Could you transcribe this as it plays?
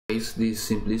Guys, this is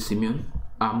Simply Simeon.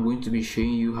 I'm going to be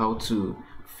showing you how to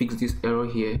fix this error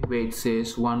here where it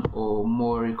says one or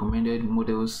more recommended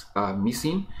models are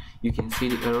missing. You can see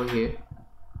the error here.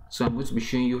 So I'm going to be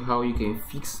showing you how you can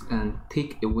fix and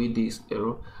take away this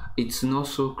error. It's not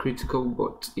so critical,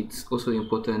 but it's also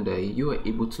important that you are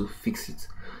able to fix it.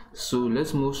 So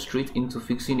let's move straight into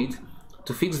fixing it.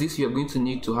 To fix this, you are going to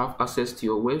need to have access to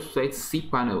your website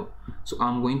cPanel. So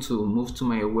I'm going to move to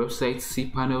my website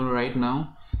cPanel right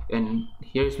now, and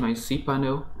here is my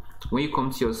cPanel. When you come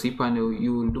to your cPanel,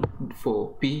 you look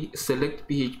for select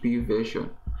PHP version.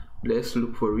 Let's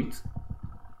look for it.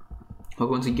 We're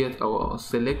going to get our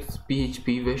select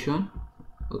PHP version.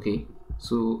 Okay,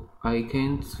 so I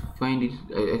can't find it.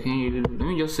 I can't really. Let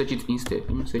me just search it instead.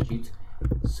 Let me search it.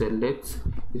 Select.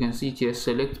 You can see it here.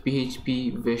 Select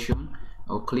PHP version.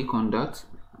 I'll click on that.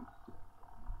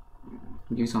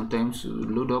 Give some time to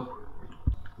load up.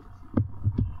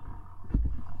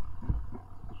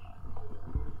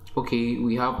 Okay,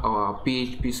 we have our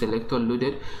PHP selector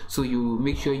loaded. So you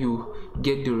make sure you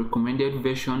get the recommended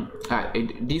version.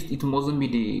 It mustn't be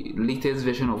the latest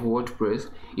version of WordPress.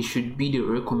 It should be the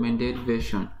recommended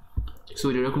version.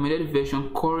 So the recommended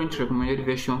version, current recommended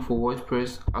version for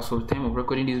WordPress as of the time of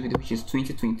recording this video, which is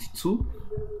 2022,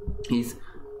 is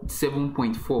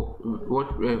 7.4.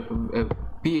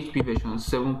 PHP version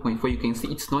 7.4. You can see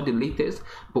it's not the latest,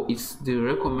 but it's the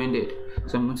recommended.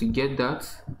 So I'm going to get that.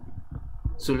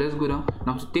 So let's go down.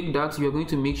 Now to take that, you are going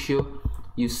to make sure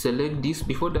you select this.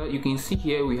 Before that, you can see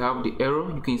here we have the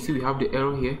error. You can see we have the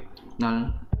error here.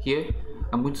 Now here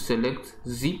I'm going to select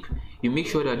zip. You make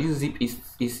sure that this zip is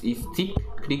ticked.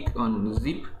 Click on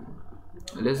zip.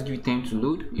 Let's give it time to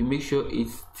load. You make sure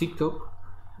it's ticked up,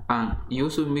 and you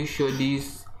also make sure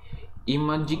this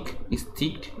imagic is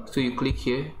ticked. So you click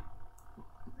here.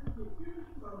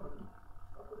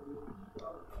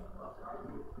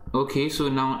 Okay, so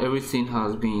now everything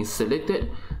has been selected.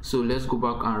 So let's go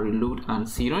back and reload and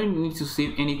see. You don't need to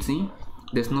save anything.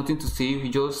 There's nothing to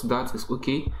save, just that is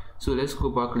okay. So let's go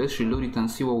back, let's reload it and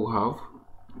see what we have.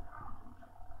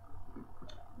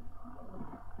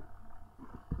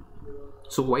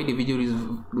 So while the video is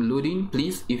loading,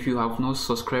 please, if you have not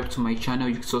subscribed to my channel,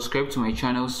 you can subscribe to my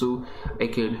channel so I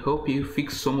can help you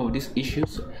fix some of these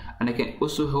issues, and I can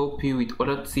also help you with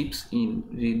other tips in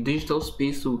the digital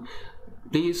space. So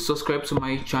please subscribe to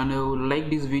my channel, like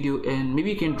this video, and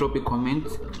maybe you can drop a comment.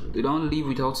 Don't leave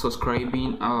without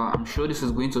subscribing. I'm sure this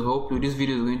is going to help you. This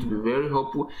video is going to be very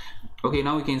helpful. Okay,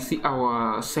 now we can see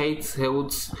our site's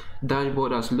health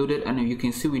dashboard has loaded, and you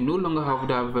can see we no longer have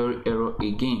that very error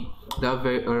again. That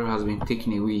very error has been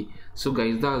taken away. So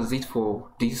guys, that's it for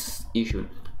this issue.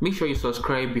 Make sure you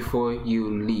subscribe before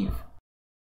you leave.